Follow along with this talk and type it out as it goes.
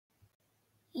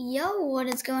Yo, what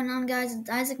is going on, guys? It's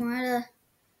Isaac Moretta,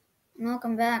 and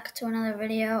welcome back to another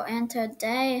video. And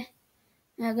today,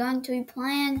 we're going to be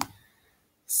playing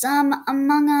some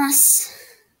Among Us.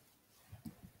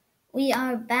 We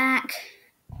are back,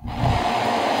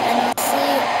 and let's see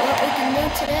what we can do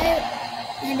today.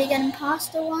 Maybe get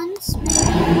imposter once, maybe. If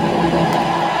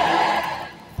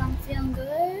I'm feeling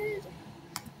good,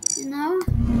 you know.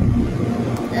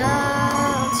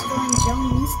 Let's go and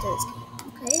join Mister's game,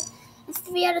 okay? It's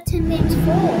 3 out of 10 games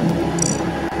full.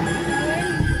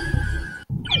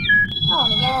 Oh,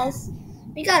 yes.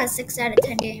 We got a 6 out of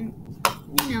 10 game.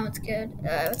 You know it's good.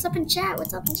 What's up in chat?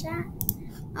 What's up in chat?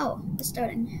 Oh, we're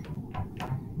starting.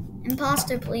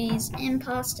 Imposter, please.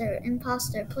 Imposter.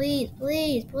 Imposter. Please,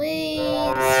 please, please.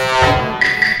 Go.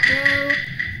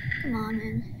 Come on,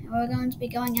 man. We're going to be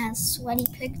going as Sweaty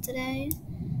Pig today.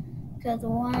 Because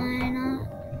why not?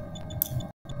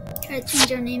 Try to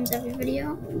change our names every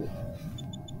video.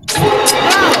 Wow!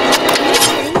 Are you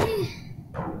kidding me?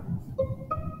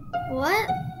 What?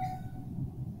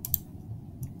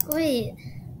 Wait.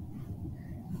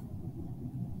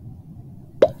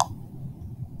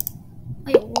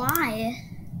 Wait, why?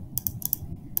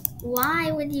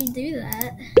 Why would you do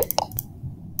that?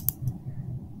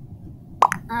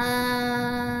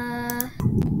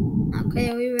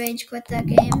 Okay, we rage quit that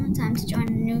game. Time to join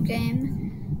a new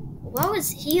game. What was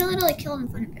he literally killed in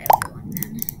front of everyone,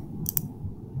 man?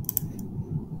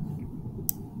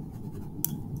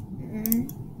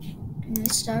 Can we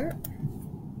start?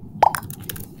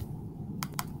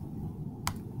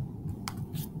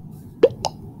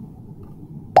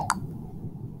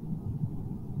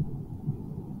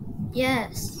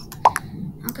 Yes.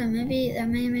 Okay, maybe there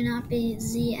may or may not be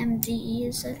ZMDE,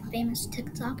 is a famous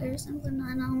TikToker or something.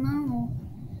 I don't know.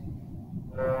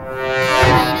 Play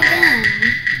it again.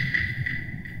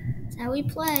 That's how we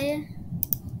play.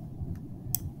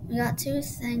 We got 2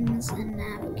 things in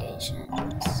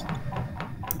navigations.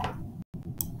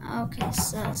 Okay,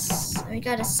 sus. We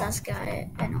got a sus guy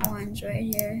in orange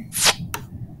right here.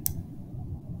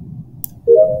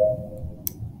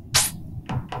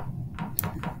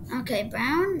 Okay,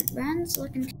 brown's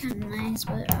looking kind of nice,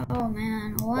 but oh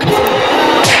man, what?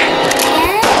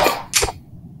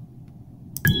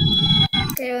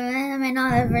 Okay, well, I may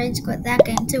not have rage quit that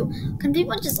game too. Can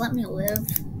people just let me live?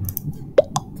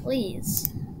 Please.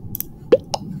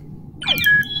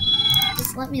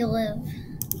 Just let me live.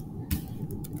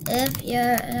 If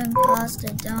you're an imposter,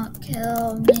 don't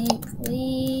kill me,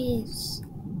 please.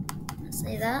 I'll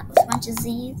say that with a bunch of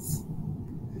Z's.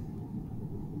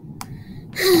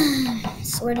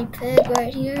 Sweaty Pig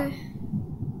right here.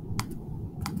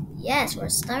 Yes, we're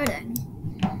starting.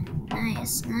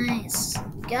 Nice, nice.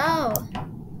 Go!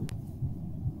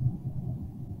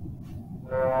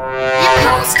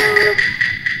 Imposter!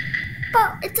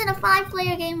 But it's in a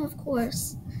 5-player game, of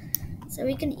course. So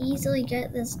we can easily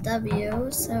get this W,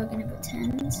 so we're gonna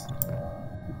pretend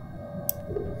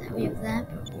that we have that,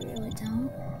 but we really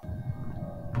don't.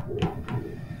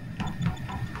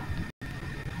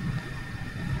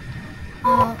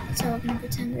 Oh, so we're gonna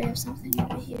pretend we have something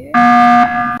over here.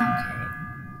 Okay.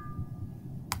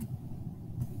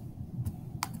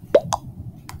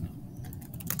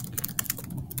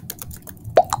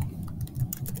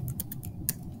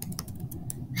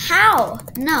 How?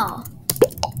 No.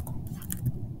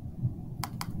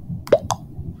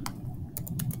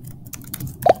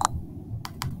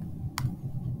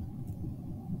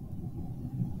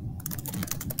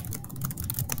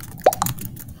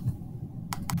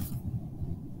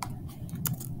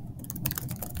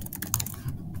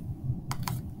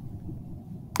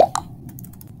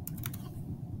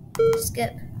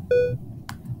 Skip.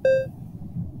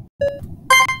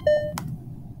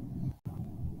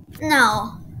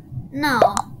 No. No.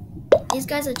 These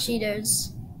guys are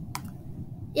cheaters.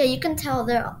 Yeah, you can tell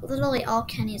they're literally all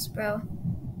Kennys, bro.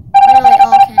 Literally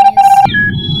all Kennys.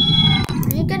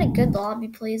 Can you get a good lobby,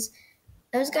 please?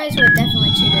 Those guys were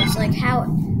definitely cheaters. Like, how?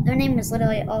 Their name is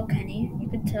literally all Kenny. You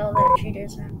could tell they're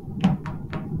cheaters.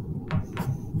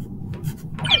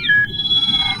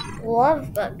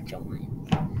 Love bug join.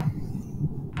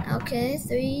 Okay,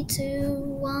 3, 2,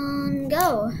 1,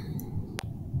 go.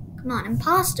 Come on,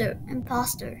 imposter,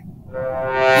 imposter.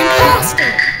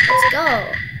 Imposter! Let's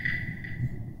go.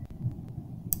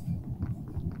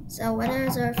 So what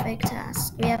is our fake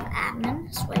task? We have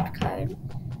admin, swipe card.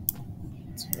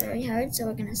 It's very hard, so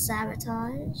we're gonna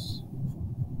sabotage.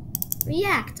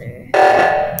 Reactor.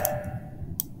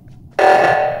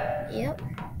 Yep.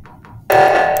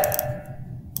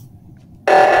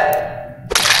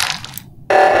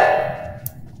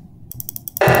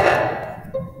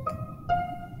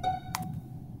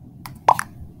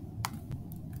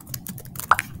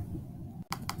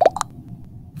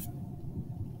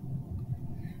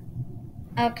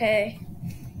 Okay.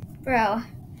 Bro,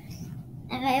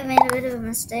 I may have made a bit of a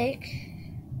mistake.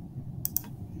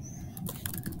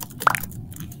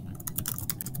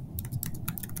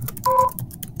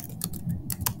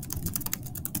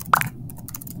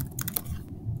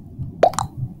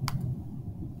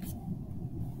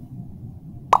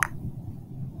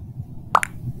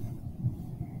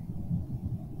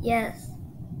 Yes.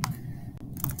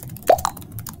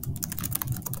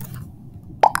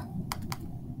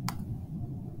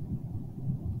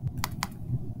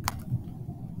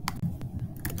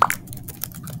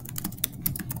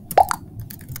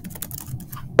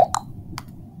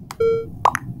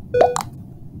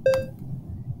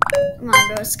 Come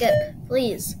on, bro, skip,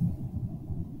 please.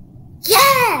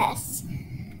 Yes!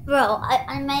 Bro,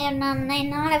 I may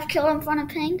not have killed in front of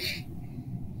Pink.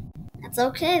 That's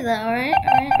okay though, right?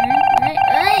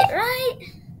 Right.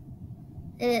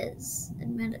 It is.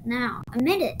 Admit it now.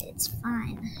 Admit it, it's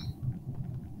fine.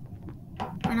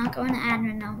 We're not going to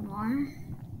admin no more.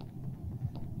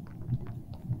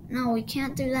 No, we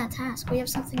can't do that task. We have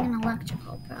something in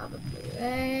electrical, probably.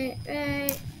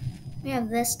 Right. We have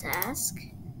this task.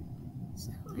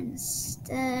 So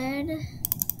instead,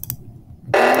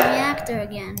 we're getting a reactor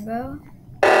again, bro.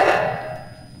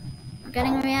 We're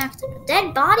getting a reactor.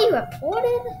 Dead body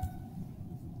reported?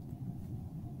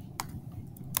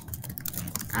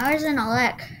 Ours in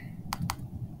elect.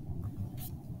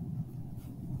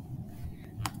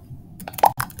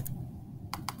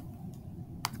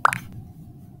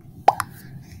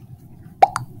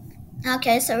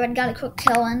 Okay, so Red got a quick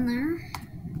kill in there.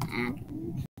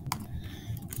 And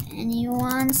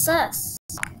anyone sus?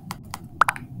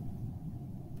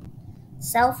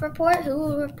 Self-report?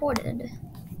 Who reported?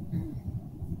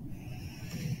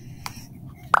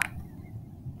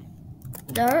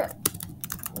 Dark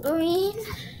green?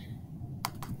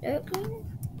 Dark green?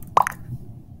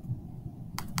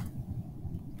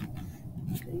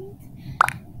 Green?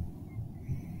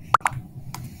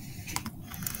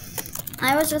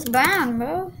 I was with brown,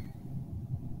 bro.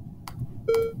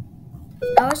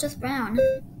 I was with brown.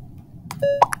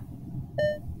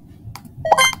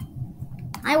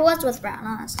 I was with brown,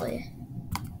 honestly.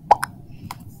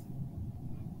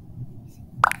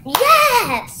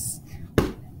 Yes!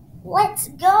 Let's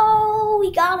go!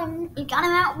 We got him. We got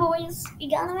him out, boys. We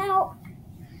got him out.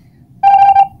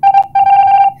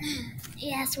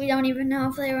 Yes, we don't even know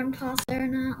if they were imposter or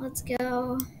not. Let's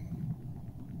go.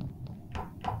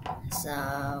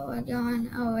 So, we're going...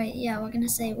 Oh, wait. Yeah, we're going to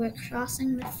say we're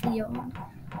crossing the field.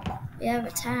 We have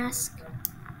a task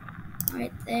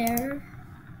right there.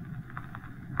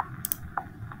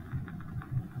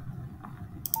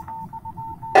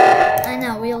 I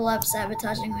know, we love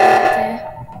sabotaging reactor.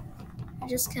 I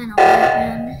just kind of love it,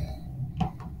 man.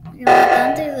 We're gonna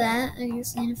let them do that. Are you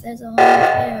seeing if there's a whole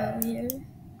player over here?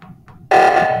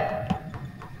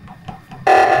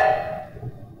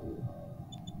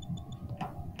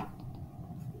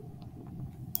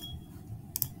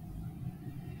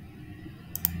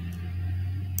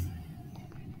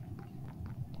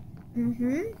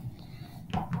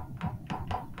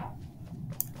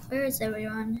 Where is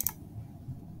everyone?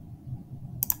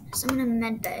 Someone in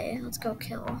med bay. Let's go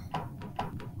kill.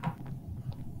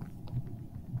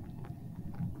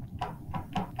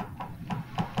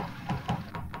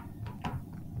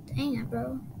 Dang it,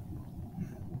 bro.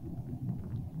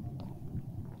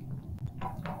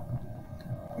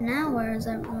 Now where is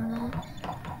everyone at?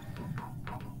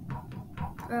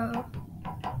 Bro.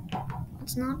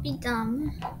 Let's not be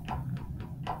dumb.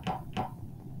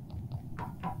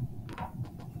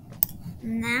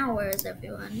 Now where is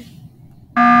everyone?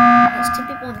 There's 2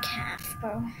 people in calf,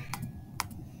 bro.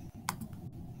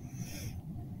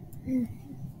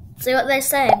 See what they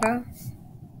say, bro.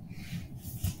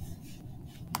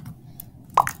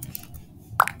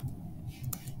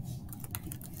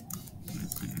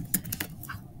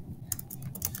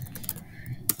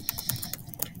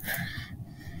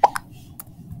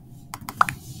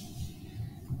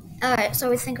 Alright, so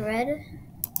we think red.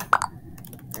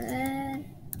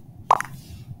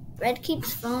 Red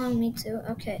keeps following me too.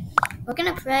 Okay. We're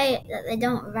gonna pray that they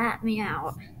don't rat me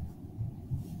out.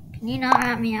 Can you not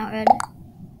rat me out, Red?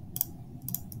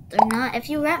 They're not. If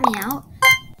you rat me out,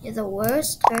 you're the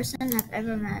worst person I've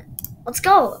ever met. Let's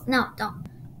go! No, don't.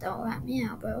 Don't rat me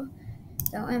out, bro.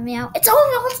 Don't rat me out. It's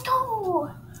over! Let's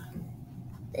go!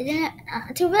 They didn't.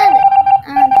 Too bad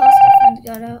our imposter friend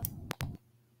got out.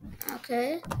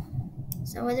 Okay.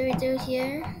 So what do we do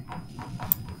here?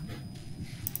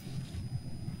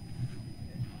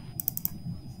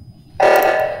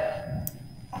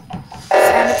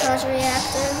 Sabotage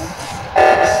reactor.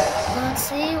 Let's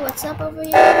see what's up over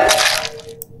here.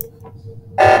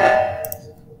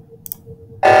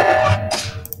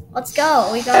 Let's go.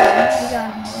 We got him. We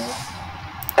got him, boys.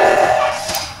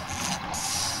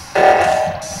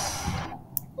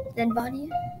 Dead body.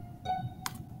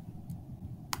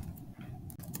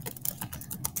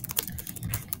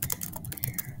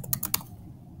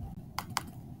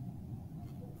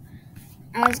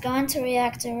 I was going to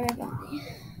reactor body.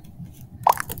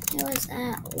 It was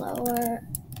at lower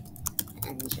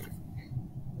engine.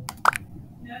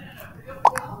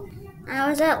 I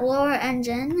was at lower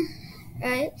engine,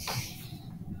 right?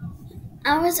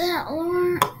 I was at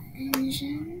lower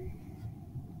engine.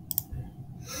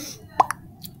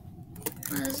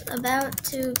 I was about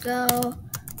to go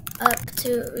up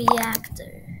to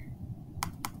reactor.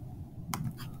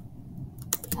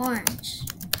 Orange.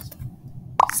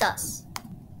 Sus.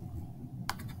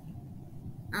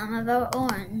 I'm about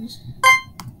orange.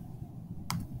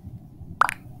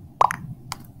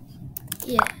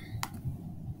 Yeah.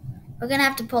 We're gonna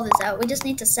have to pull this out. We just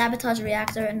need to sabotage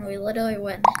reactor and we literally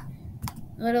win.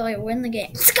 Literally win the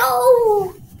game. Let's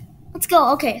go! Let's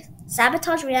go. Okay.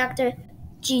 Sabotage reactor.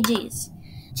 GG's.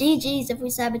 GG's if we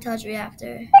sabotage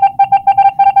reactor.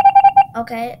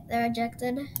 Okay, they're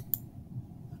ejected.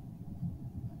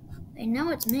 They know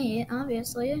it's me,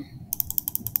 obviously.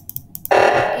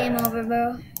 Game over,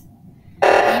 bro.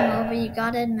 Game over, you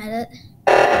gotta admit it.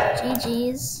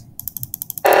 GG's.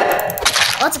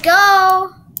 Let's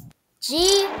go!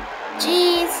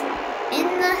 GG's in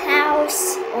the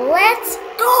house. Let's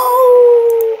go!